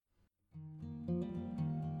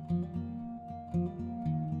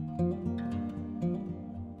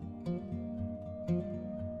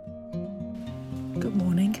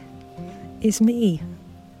is me.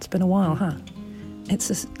 It's been a while, huh? It's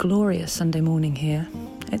a glorious Sunday morning here.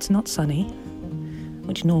 It's not sunny,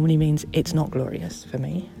 which normally means it's not glorious for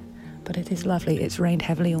me, but it is lovely. It's rained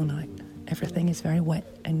heavily all night. Everything is very wet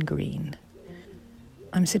and green.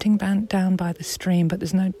 I'm sitting down by the stream, but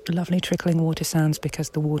there's no lovely trickling water sounds because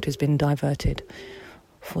the water's been diverted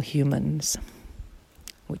for humans,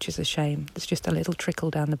 which is a shame. There's just a little trickle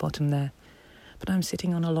down the bottom there. But I'm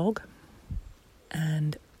sitting on a log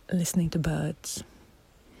and listening to birds.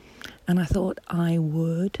 And I thought I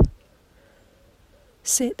would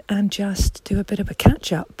sit and just do a bit of a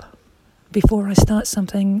catch-up before I start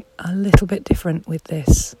something a little bit different with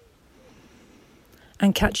this.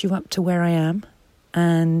 And catch you up to where I am.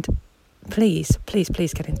 And please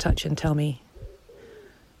get in touch and tell me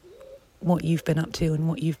what you've been up to and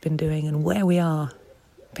what you've been doing and where we are.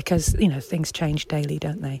 Because, things change daily,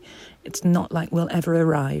 don't they? It's not like we'll ever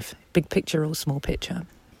arrive, big picture or small picture.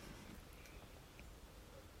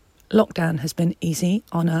 Lockdown has been easy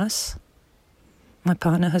on us. My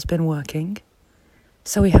partner has been working,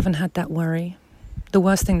 so we haven't had that worry. The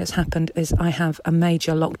worst thing that's happened is I have a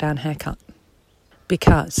major lockdown haircut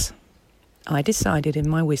because I decided in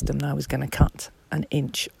my wisdom that I was going to cut an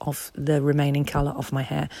inch of the remaining colour off my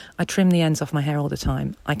hair. I trim the ends off my hair all the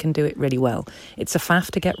time. I can do it really well. It's a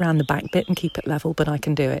faff to get round the back bit and keep it level, but I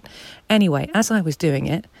can do it. Anyway, as I was doing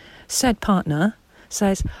it, said partner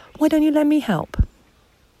says, "Why don't you let me help?"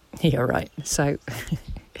 You're right. So,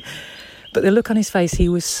 but the look on his face, he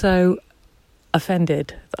was so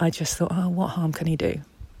offended that I just thought, oh, what harm can he do?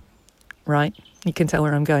 Right? You can tell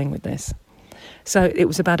where I'm going with this. So it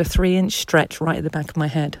was about a 3-inch stretch right at the back of my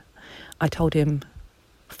head. I told him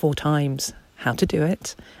 4 times how to do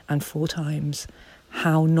it and 4 times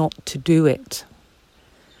how not to do it.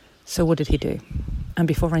 So what did he do? And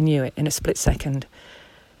before I knew it, in a split second,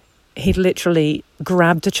 he'd literally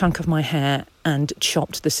grabbed a chunk of my hair and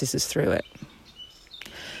chopped the scissors through it.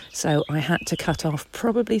 So I had to cut off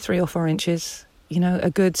probably 3 or 4 inches,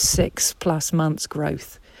 a good 6+ months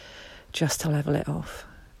growth just to level it off.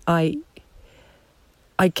 I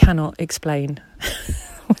cannot explain.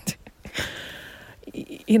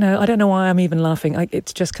 I don't know why I'm even laughing.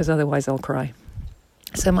 It's just because otherwise I'll cry.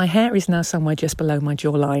 So my hair is now somewhere just below my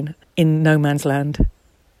jawline in no man's land.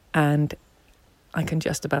 And I can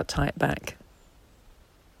just about tie it back.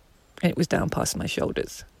 It was down past my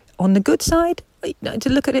shoulders. On the good side, to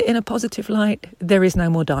look at it in a positive light, there is no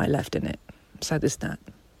more dye left in it. So there's that.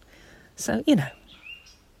 So,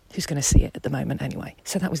 who's going to see it at the moment anyway?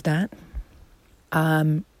 So that was that.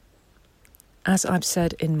 As I've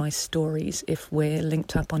said in my stories, if we're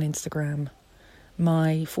linked up on Instagram,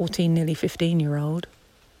 my 14, nearly 15-year-old,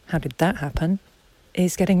 how did that happen,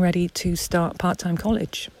 is getting ready to start part-time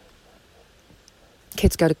college.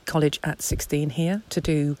 Kids go to college at 16 here to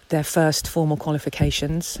do their first formal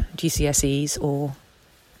qualifications, GCSEs or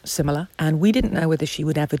similar. And we didn't know whether she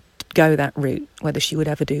would ever go that route, whether she would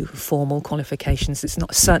ever do formal qualifications. It's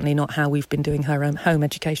certainly not how we've been doing her home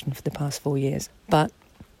education for the past 4 years. But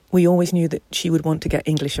we always knew that she would want to get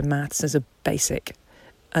English and maths as a basic,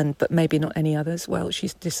 but maybe not any others. Well,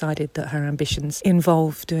 she's decided that her ambitions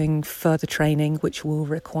involve doing further training, which will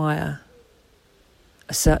require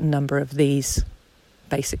a certain number of these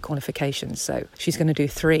basic qualifications. So she's going to do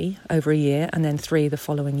 3 over a year and then 3 the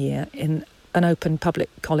following year in an open public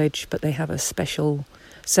college, but they have a special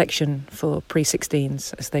section for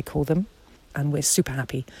pre-16s, as they call them. And we're super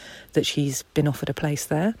happy that she's been offered a place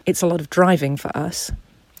there. It's a lot of driving for us.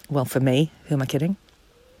 Well, for me, who am I kidding?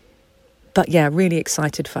 But yeah, really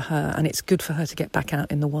excited for her, and it's good for her to get back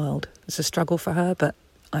out in the world. It's a struggle for her, but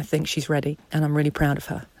I think she's ready, and I'm really proud of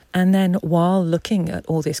her. And then while looking at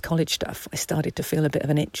all this college stuff, I started to feel a bit of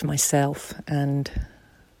an itch myself and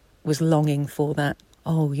was longing for that,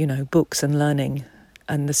 books and learning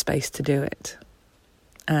and the space to do it.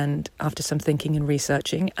 And after some thinking and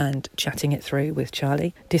researching and chatting it through with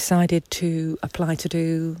Charlie, decided to apply to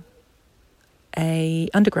do a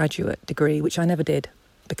undergraduate degree, which I never did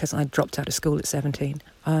because I dropped out of school at 17.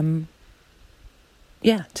 To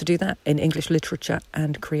do that in English literature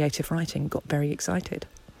and creative writing. Got very excited.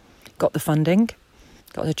 Got the funding,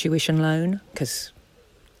 got the tuition loan, because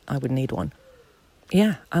I would need one.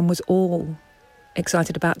 Yeah, and was all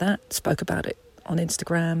excited about that. Spoke about it on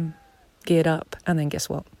Instagram, geared up, and then guess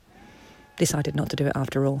what? Decided not to do it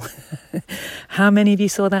after all. How many of you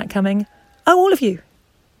saw that coming? Oh, all of you.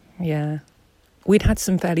 Yeah. We'd had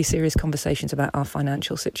some fairly serious conversations about our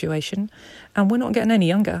financial situation, and we're not getting any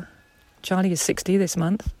younger. Charlie is 60 this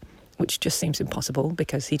month, which just seems impossible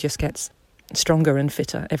because he just gets stronger and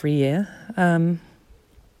fitter every year.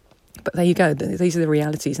 But there you go. These are the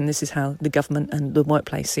realities, and this is how the government and the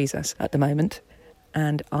workplace sees us at the moment.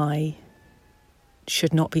 And I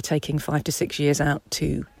should not be taking 5 to 6 years out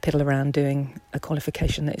to piddle around doing a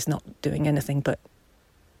qualification that is not doing anything but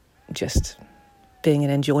just being an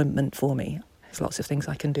enjoyment for me. There's lots of things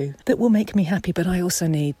I can do that will make me happy, but I also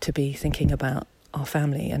need to be thinking about our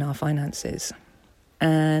family and our finances.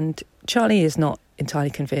 And Charlie is not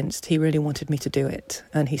entirely convinced. He really wanted me to do it.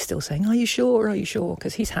 And he's still saying, are you sure? Are you sure?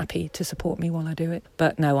 Because he's happy to support me while I do it.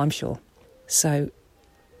 But no, I'm sure. So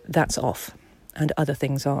that's off. And other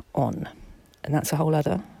things are on. And that's a whole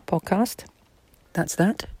other podcast. That's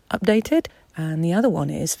that, updated. And the other one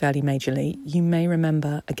is fairly majorly. You may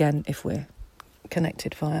remember, again, if we're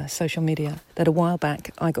connected via social media, that a while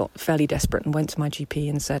back I got fairly desperate and went to my GP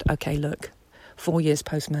and said, okay, look, 4 years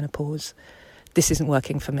post-menopause, this isn't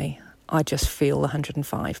working for me. I just feel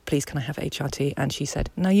 105. Please, can I have HRT? And she said,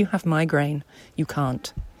 no, you have migraine. You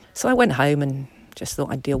can't. So I went home and just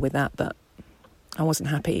thought I'd deal with that, but I wasn't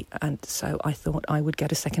happy. And so I thought I would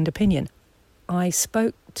get a second opinion. I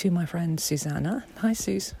spoke to my friend Susanna. Hi,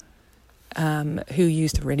 Sus. Who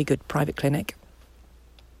used a really good private clinic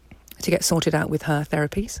to get sorted out with her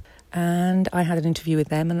therapies. And I had an interview with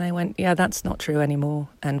them and they went, yeah, that's not true anymore.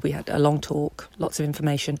 And we had a long talk, lots of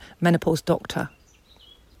information. Menopause doctor.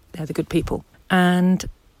 They're the good people. And,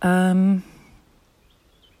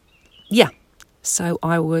 so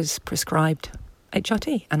I was prescribed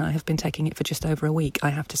HRT and I have been taking it for just over a week. I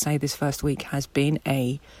have to say this first week has been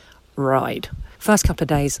a ride. First couple of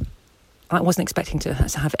days, I wasn't expecting to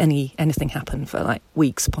have anything happen for like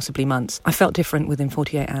weeks, possibly months. I felt different within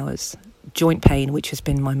 48 hours. Joint pain, which has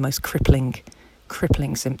been my most crippling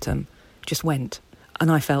symptom, just went. And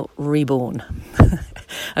I felt reborn.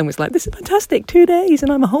 And was like, this is fantastic, 2 days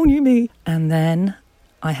and I'm a whole new me. And then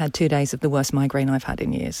I had 2 days of the worst migraine I've had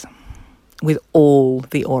in years. With all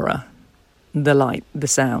the aura, the light, the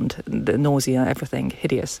sound, the nausea, everything,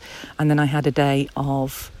 hideous. And then I had a day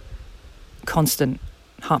of constant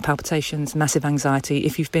heart palpitations, massive anxiety.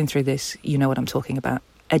 If you've been through this, you know what I'm talking about.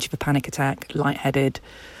 Edge of a panic attack, lightheaded,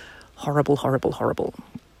 horrible, horrible, horrible.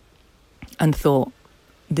 And thought,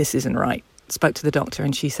 this isn't right. Spoke to the doctor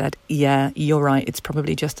and she said, yeah, you're right. It's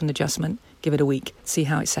probably just an adjustment. Give it a week. See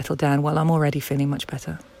how it settled down. Well, I'm already feeling much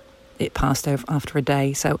better. It passed over after a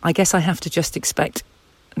day. So I guess I have to just expect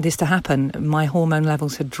this to happen. My hormone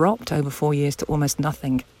levels had dropped over 4 years to almost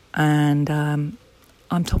nothing. And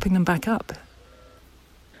I'm topping them back up.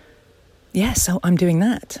 Yeah, so I'm doing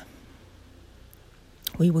that.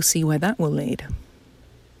 We will see where that will lead.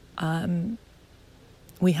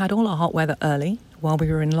 We had all our hot weather early. While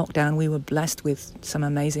we were in lockdown, we were blessed with some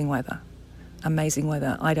amazing weather. Amazing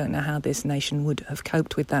weather. I don't know how this nation would have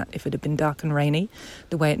coped with that if it had been dark and rainy,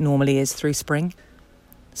 the way it normally is through spring.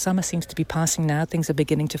 Summer seems to be passing now. Things are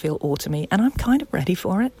beginning to feel autumny, and I'm kind of ready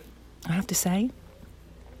for it, I have to say.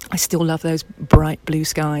 I still love those bright blue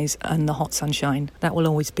skies and the hot sunshine. That will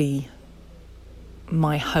always be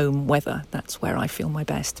my home weather. That's where I feel my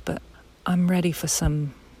best. But I'm ready for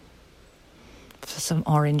some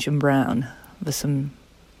orange and brown, for some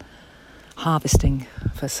harvesting,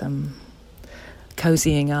 for some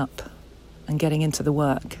cozying up and getting into the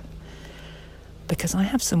work. Because I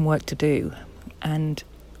have some work to do, and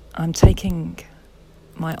I'm taking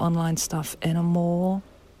my online stuff in a more,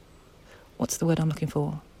 what's the word I'm looking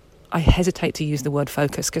for? I hesitate to use the word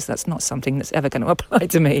focus because that's not something that's ever going to apply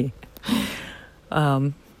to me.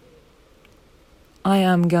 I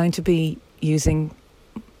am going to be using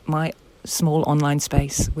my small online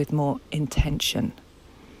space with more intention.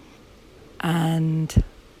 And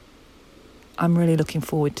I'm really looking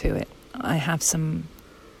forward to it. I have some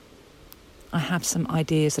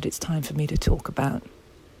ideas that it's time for me to talk about.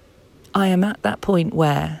 I am at that point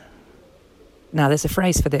where, now there's a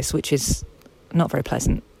phrase for this which is not very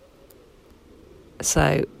pleasant.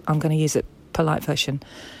 So I'm going to use a polite version.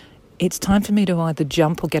 It's time for me to either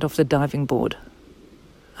jump or get off the diving board.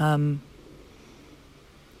 The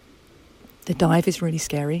dive is really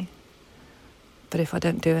scary, but if I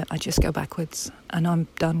don't do it, I just go backwards, and I'm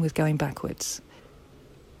done with going backwards.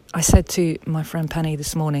 I said to my friend Penny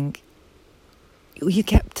this morning, you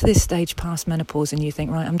get to this stage past menopause and you think,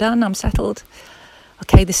 right, I'm done, I'm settled.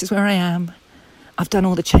 Okay, this is where I am. I've done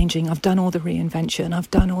all the changing, I've done all the reinvention, I've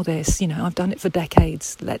done all this, I've done it for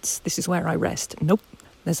decades. This is where I rest. Nope.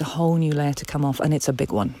 There's a whole new layer to come off, and it's a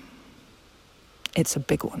big one. It's a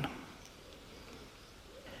big one.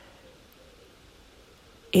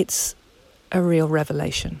 It's a real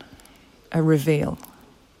revelation, a reveal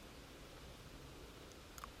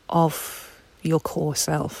of your core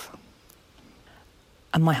self.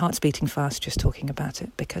 And my heart's beating fast just talking about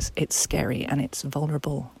it because it's scary and it's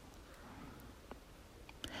vulnerable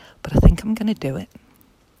But I think I'm going to do it.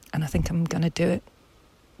 And I think I'm going to do it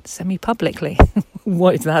semi-publicly.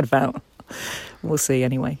 What is that about? We'll see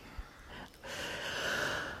anyway.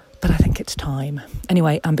 But I think it's time.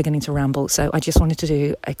 Anyway, I'm beginning to ramble, so I just wanted to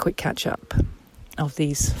do a quick catch-up of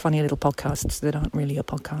these funny little podcasts that aren't really a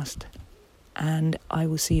podcast. And I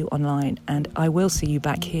will see you online, and I will see you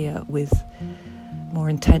back here with more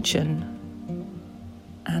intention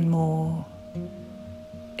and more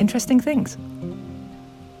interesting things.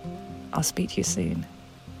 I'll speak to you soon.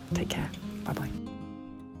 Take care. Bye-bye.